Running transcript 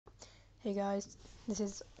Hey guys, this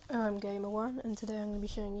is Gamer1 and today I'm going to be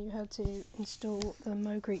showing you how to install the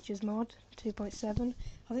Mo Creatures mod 2.7.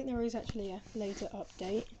 I think there is actually a later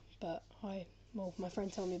update, but my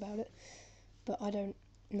friend told me about it, but I don't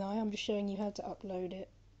know. I'm just showing you how to upload it,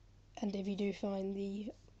 and if you do find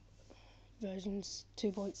the versions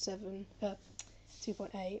 2.7,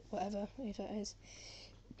 2.8, whatever, if that is.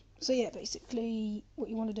 So yeah, basically what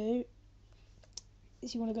you want to do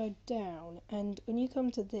is you want to go down, and when you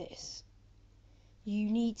come to this,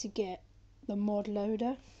 you need to get the mod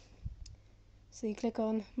loader. So you click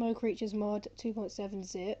on Mo Creatures mod 2.7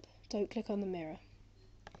 zip, don't click on the mirror.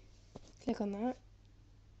 Click on that,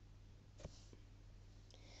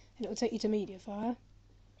 and it will take you to Mediafire.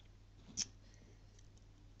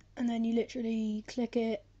 And then you literally click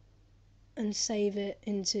it and save it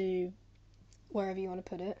into wherever you want to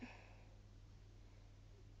put it.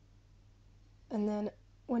 And then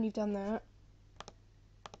when you've done that,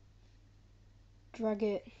 drag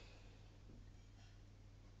it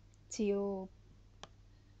to your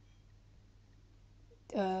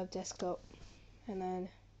desktop, and then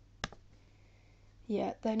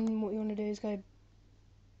then what you want to do is go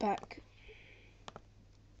back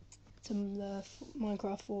to the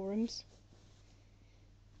Minecraft forums,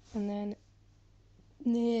 and then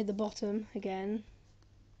near the bottom again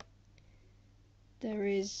there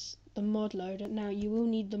is the mod loader. Now you will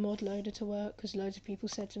need the mod loader to work, because loads of people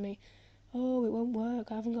said to me, oh, it won't work,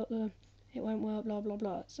 I haven't got it won't work, blah blah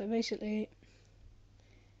blah. So basically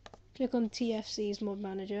click on TFC's mod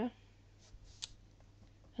manager,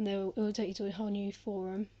 and it will take you to a whole new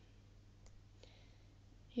forum.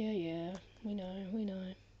 Yeah, we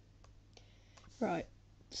know. Right,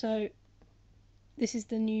 so this is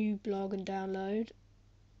the new blog and download.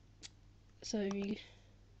 So if you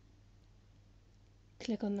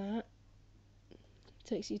click on that, it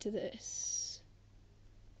takes you to this.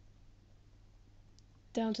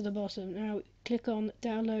 Down to the bottom. Now click on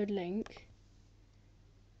download link.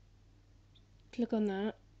 Click on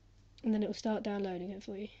that, and then it will start downloading it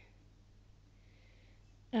for you.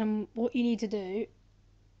 And what you need to do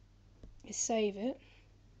is save it.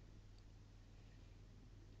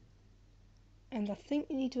 And I think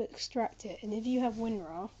you need to extract it. And if you have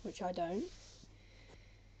WinRAR, which I don't,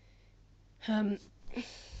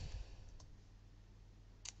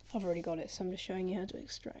 I've already got it, so I'm just showing you how to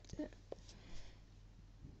extract it.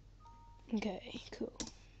 Okay, cool.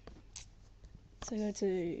 So go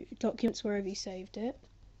to documents wherever you saved it.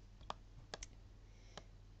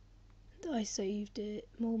 I saved it,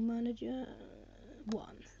 mod manager 1.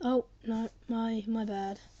 Oh no, my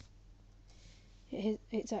bad.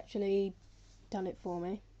 It's actually done it for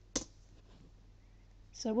me.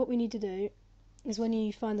 So what we need to do is, when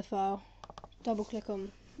you find the file, double click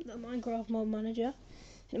on the Minecraft mod manager.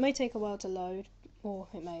 It may take a while to load, or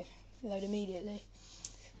it may load immediately.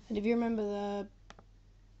 And if you remember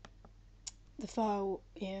the file,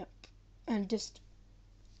 and just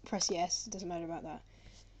press yes, it doesn't matter about that.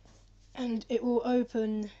 And it will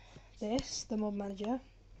open this, the mod manager,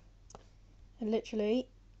 and literally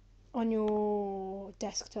on your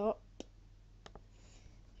desktop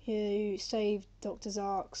you save Dr.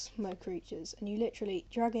 Zark's Mo Creatures, and you literally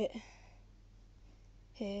drag it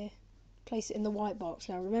here, place it in the white box.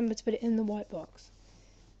 Now remember to put it in the white box.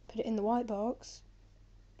 Put it in the white box,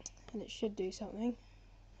 and it should do something.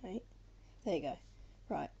 Right, there you go.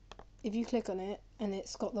 Right, if you click on it and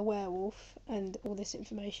it's got the werewolf and all this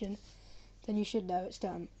information, then you should know it's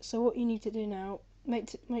done. So what you need to do now,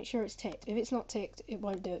 make sure it's ticked. If it's not ticked, it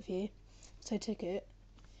won't do it for you. So tick it,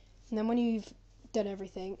 and then when you've done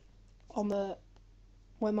everything, on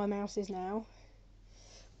where my mouse is now,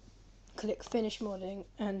 click finish modding,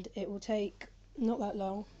 and it will take not that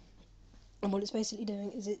long. And what it's basically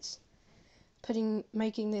doing is it's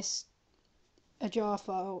making this a jar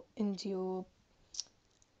file into your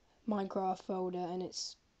Minecraft folder, and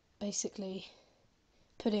it's basically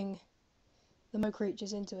putting the Mo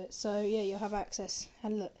Creatures into it. So yeah, you'll have access.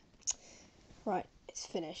 And look, right, it's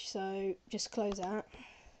finished. So just close that,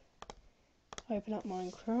 open up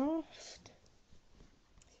Minecraft.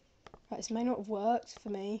 Right, this may not have worked for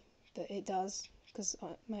me, but it does, because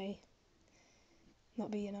it may not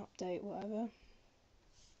be an update, whatever.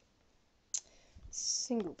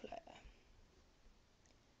 Single player,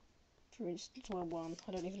 for instance, well, 1.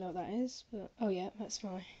 I don't even know what that is, but oh yeah, that's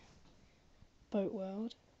my boat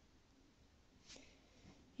world.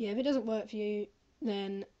 Yeah, if it doesn't work for you,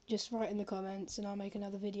 then just write in the comments and I'll make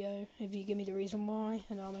another video. If you give me the reason why,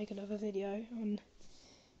 and I'll make another video on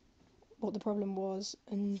what the problem was.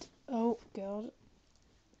 And oh god,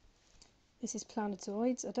 this is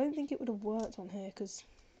planetoids. I don't think it would have worked on here, because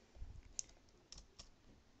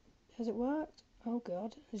Has it worked? Oh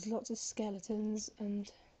god, there's lots of skeletons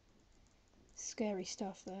and scary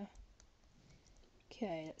stuff there.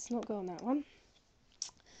 Okay, let's not go on that one.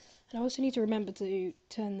 And I also need to remember to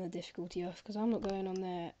turn the difficulty off, because I'm not going on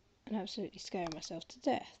there and absolutely scaring myself to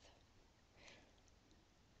death.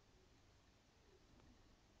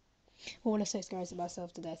 Well, when I say scaring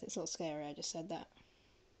myself to death, it's not scary, I just said that.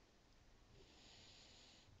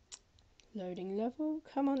 Loading level,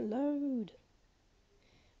 come on, load.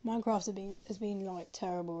 Minecraft has been like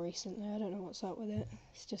terrible recently. I don't know what's up with it.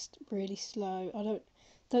 It's just really slow. I don't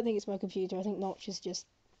think it's my computer. I think Notch has just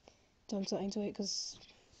done something to it, because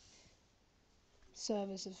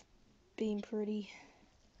servers have been pretty.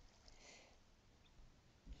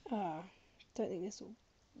 Don't think this will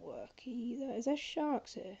work either. Is there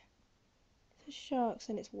sharks here? If there's sharks,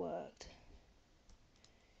 then it's worked.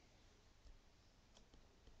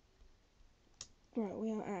 Right, we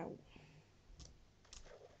are out.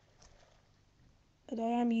 And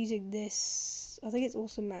I am using this. I think it's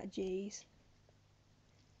also Matt G's.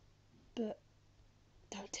 But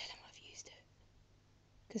don't tell him I've used it,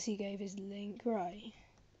 because he gave his link. Right.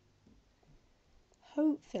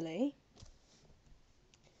 Hopefully.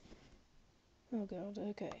 Oh god,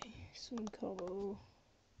 okay. Some cobble.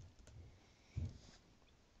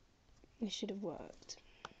 This should have worked.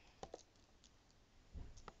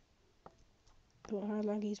 But how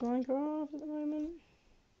laggy is Minecraft at the moment?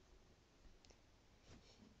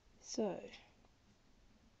 So.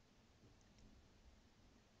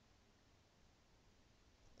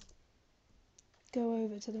 Go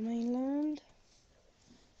over to the mainland.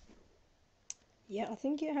 Yeah, I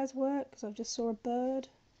think it has worked, because I've just saw a bird.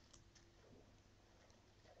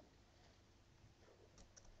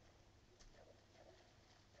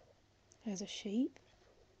 There's a sheep.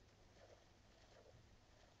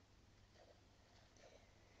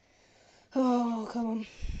 Oh, come on.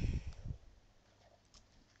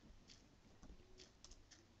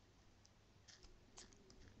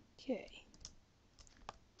 Okay.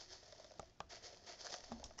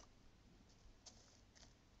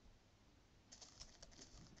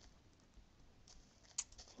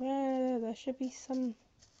 Well, there should be some.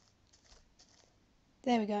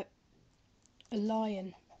 There we go. A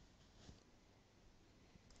lion.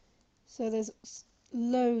 So there's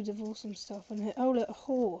loads of awesome stuff on here. Oh look, a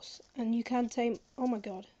horse. And you can tame. Oh my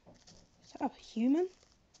god. Is that a human?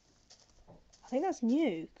 I think that's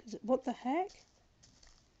new. What the heck?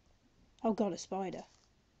 Oh god, a spider.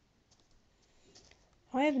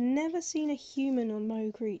 I have never seen a human on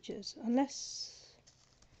Mo Creatures. Unless...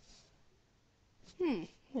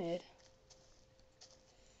 weird.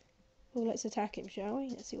 Well, let's attack him, shall we?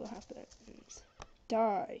 Let's see what happens.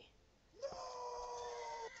 Die.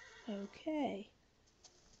 Okay.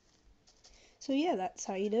 So yeah, that's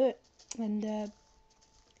how you do it. And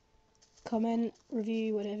comment,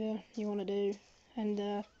 review, whatever you want to do.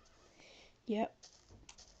 And yep.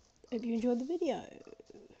 Hope you enjoyed the video.